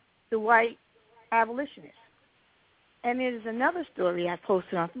 the white abolitionist. And there's another story I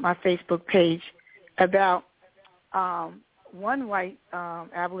posted on my Facebook page about one white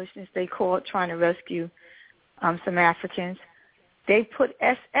abolitionist they caught trying to rescue some Africans. They put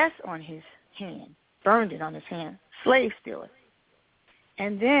SS on his hand, burned it on his hand, slave stealer.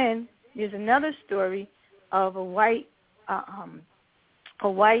 And then there's another story of a white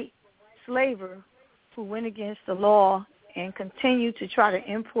slaver who went against the law and continued to try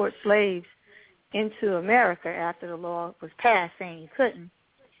to import slaves into America after the law was passed saying he couldn't.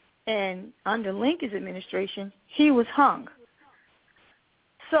 And under Lincoln's administration, he was hung.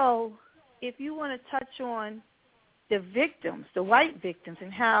 So if you want to touch on the victims, the white victims,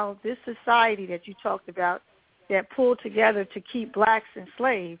 and how this society that you talked about that pulled together to keep blacks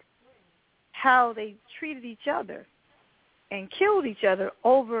enslaved, how they treated each other and killed each other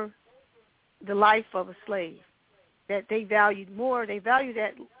over the life of a slave, that they valued more. They valued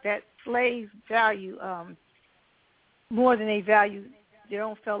that slave value more than they valued their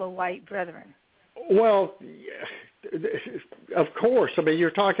own fellow white brethren. Well, of course. I mean, you're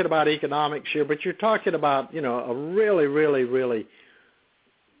talking about economics here, but you're talking about, a really, really, really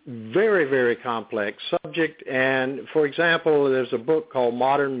very, very complex subject. And, for example, there's a book called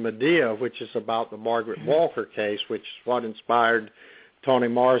Modern Medea, which is about the Margaret Walker case, which is what inspired Toni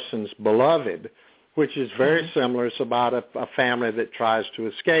Morrison's Beloved, which is very similar. It's about a family that tries to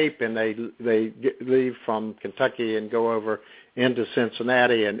escape, and they leave from Kentucky and go over into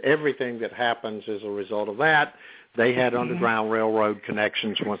Cincinnati, and everything that happens is a result of that. They had Underground Railroad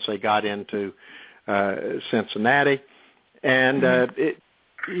connections once they got into Cincinnati, and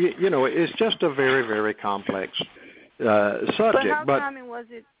it's just a very, very complex subject. But how common was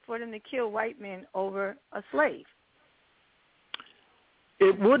it for them to kill white men over a slave?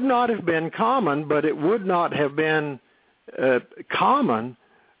 It would not have been common, but it would not have been common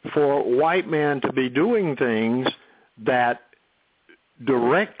for white men to be doing things that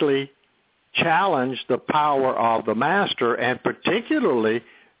directly challenged the power of the master, and particularly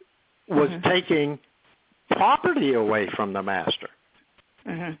was taking property away from the master.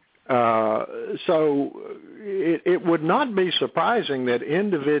 So it would not be surprising that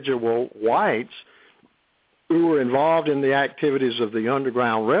individual whites who were involved in the activities of the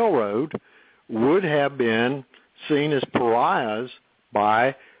Underground Railroad would have been seen as pariahs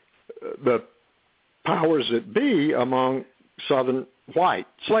by the powers that be among Southern white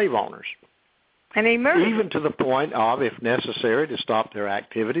slave owners. And they murdered even to the point of, if necessary, to stop their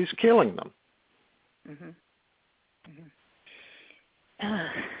activities, killing them.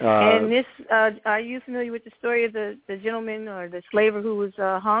 And this, are you familiar with the story of the gentleman or the slaver who was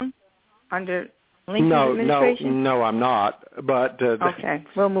hung under Lincoln's administration? No, I'm not. But okay,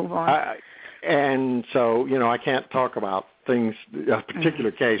 we'll move on. And so, I can't talk about things, a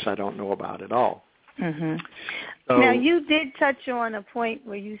particular case I don't know about at all. So, now, you did touch on a point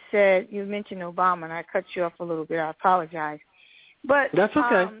where you said, you mentioned Obama, and I cut you off a little bit. I apologize. But that's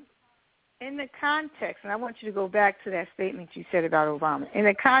okay. In the context, and I want you to go back to that statement you said about Obama, in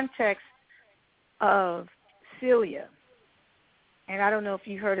the context of Celia, and I don't know if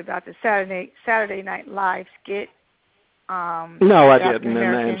you heard about the Saturday Night Live skit No, I didn't.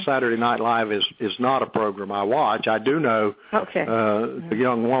 And Saturday Night Live is not a program I watch. I do know the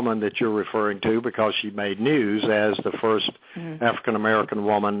young woman that you're referring to because she made news as the first African American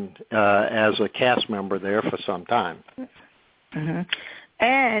woman as a cast member there for some time.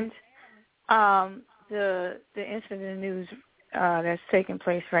 And the incident in the news that's taking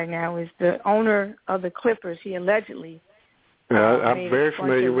place right now is the owner of the Clippers. He allegedly. I'm very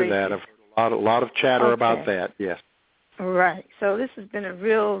familiar with that. I've heard a lot of chatter about that. Yes. Right. So this has been a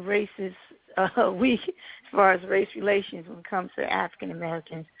real racist week as far as race relations when it comes to African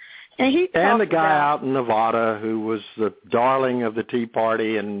Americans. And the guy out in Nevada who was the darling of the Tea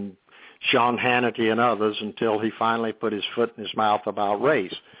Party and Sean Hannity and others until he finally put his foot in his mouth about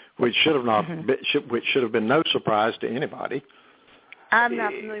race, which should have been no surprise to anybody. I'm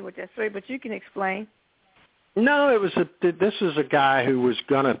not familiar with that story, but you can explain. No, this is a guy who was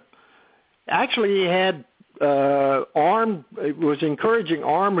going to actually he had was encouraging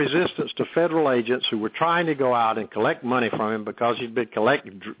armed resistance to federal agents who were trying to go out and collect money from him because he'd been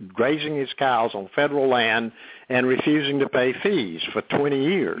grazing his cows on federal land and refusing to pay fees for 20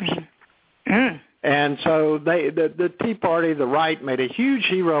 years. And so the Tea Party, the right, made a huge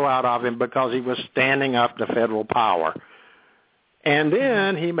hero out of him because he was standing up to federal power. And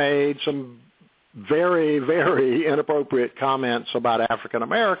then he made some very, very inappropriate comments about African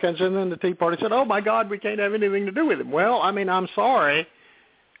Americans, and then the Tea Party said, oh, my God, we can't have anything to do with him. Well, I mean, I'm sorry,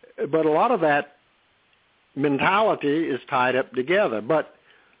 but a lot of that mentality is tied up together. But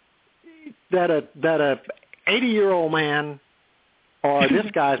that a 80-year-old man, or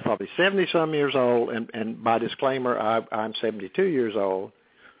this guy's probably 70-some years old, and by disclaimer, I'm 72 years old.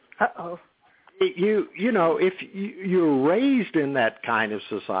 Uh-oh. You know, if you're raised in that kind of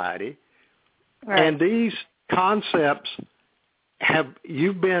society, right. And these concepts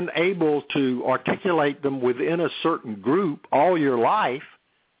you've been able to articulate them within a certain group all your life,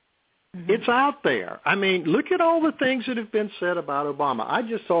 it's out there. I mean, look at all the things that have been said about Obama. I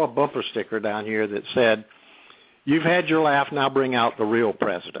just saw a bumper sticker down here that said, you've had your laugh, now bring out the real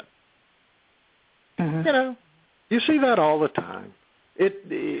president. You know, you see that all the time. It's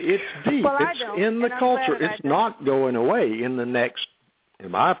deep. Well, it's in the culture. It's not going away in the next, in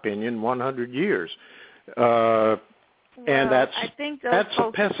my opinion, 100 years. And that's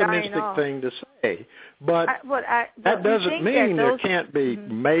a pessimistic thing to say. But that doesn't mean there can't be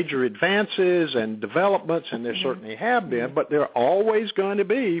major advances and developments, and there certainly have been, but there are always going to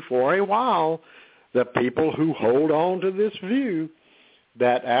be, for a while, the people who hold on to this view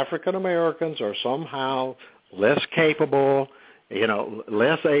that African Americans are somehow less capable, you know,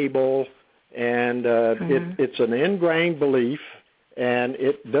 less able, and it's an ingrained belief, and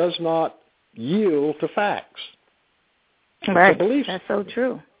it does not yield to facts. Right, it's a belief. That's so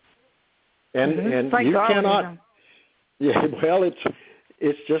true. And it's like you Darwinism. cannot. Yeah, well,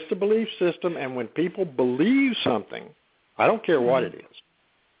 it's just a belief system, and when people believe something, I don't care what it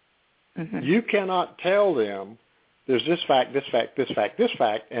is. You cannot tell them there's this fact, this fact, this fact, this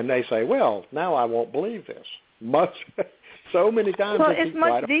fact, and they say, well, now I won't believe this. So many times. Well, it's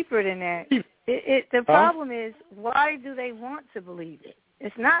much deeper than that. The problem is, why do they want to believe it?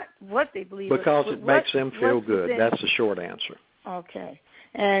 It's not what they believe. Because it makes them feel good. That's the short answer. Okay.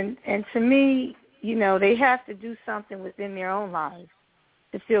 And to me, you know, they have to do something within their own lives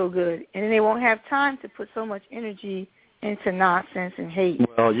to feel good. And then they won't have time to put so much energy into nonsense and hate.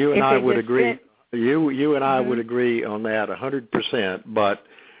 Well, you and I would agree. You and I would agree on that 100%. But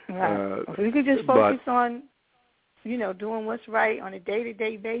if we could just focus on, you know, doing what's right on a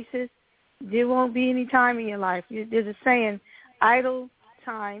day-to-day basis, there won't be any time in your life. There's a saying, idle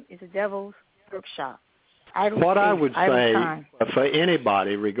time is a devil's workshop. What I would say for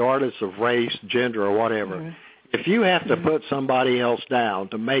anybody, regardless of race, gender, or whatever, if you have to put somebody else down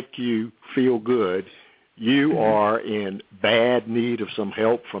to make you feel good, you are in bad need of some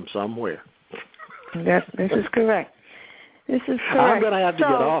help from somewhere. This is correct. This is correct. I'm going to have to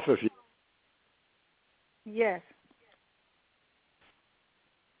get off of you. Yes.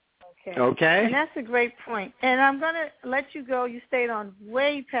 Okay. And that's a great point. And I'm going to let you go. You stayed on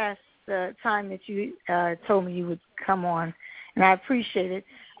way past the time that you told me you would come on, and I appreciate it.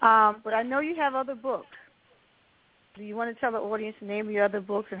 But I know you have other books. Do you want to tell the audience the name of your other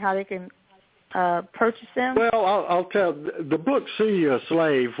books and how they can purchase them? Well, I'll tell. The book Celia, a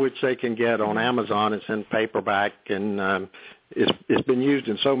Slave, which they can get on Amazon, it's in paperback, and it's been used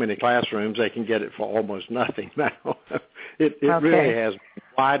in so many classrooms they can get it for almost nothing now. It really has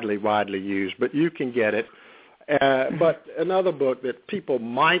been widely used, but you can get it. But another book that people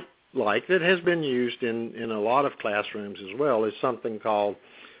might like that has been used in a lot of classrooms as well is something called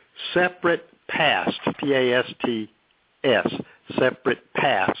Separate Past, Past, Separate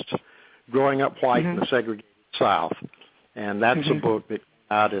Past, Growing Up White in the Segregated South. And that's a book that came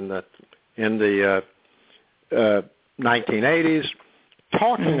out in the 1980s,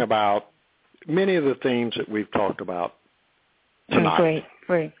 talking about many of the themes that we've talked about tonight.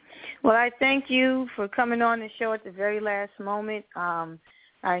 Great. Well, I thank you for coming on the show at the very last moment. I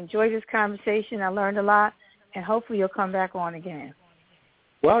enjoyed this conversation. I learned a lot, and hopefully you'll come back on again.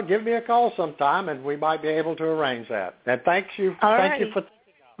 Well, give me a call sometime, and we might be able to arrange that. And thank you for thinking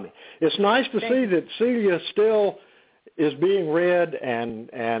of me. It's nice to see that Celia still is being read, and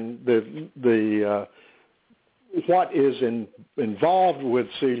the what is involved with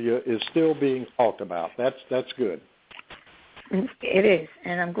Celia is still being talked about. That's good. It is,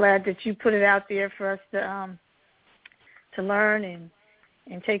 and I'm glad that you put it out there for us to learn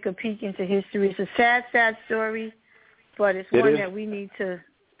and take a peek into history. It's a sad story, but it's one that we need to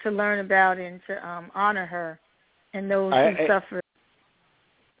learn about and to honor her and those who suffer.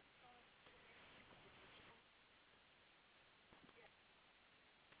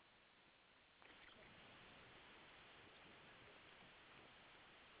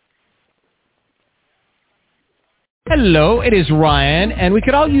 Hello, it is Ryan, and we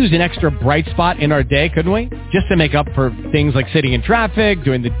could all use an extra bright spot in our day, couldn't we? Just to make up for things like sitting in traffic,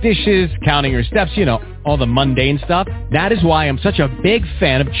 doing the dishes, counting your steps, all the mundane stuff. That is why I'm such a big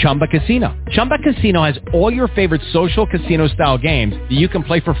fan of Chumba Casino. Chumba Casino has all your favorite social casino-style games that you can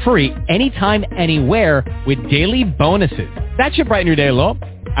play for free anytime, anywhere with daily bonuses. That should brighten your day a little.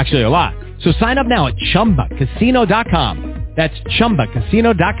 Actually, a lot. So sign up now at ChumbaCasino.com. That's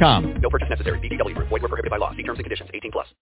ChumbaCasino.com. No purchase necessary. VGW Group. Void where prohibited by law. See terms and conditions. 18+.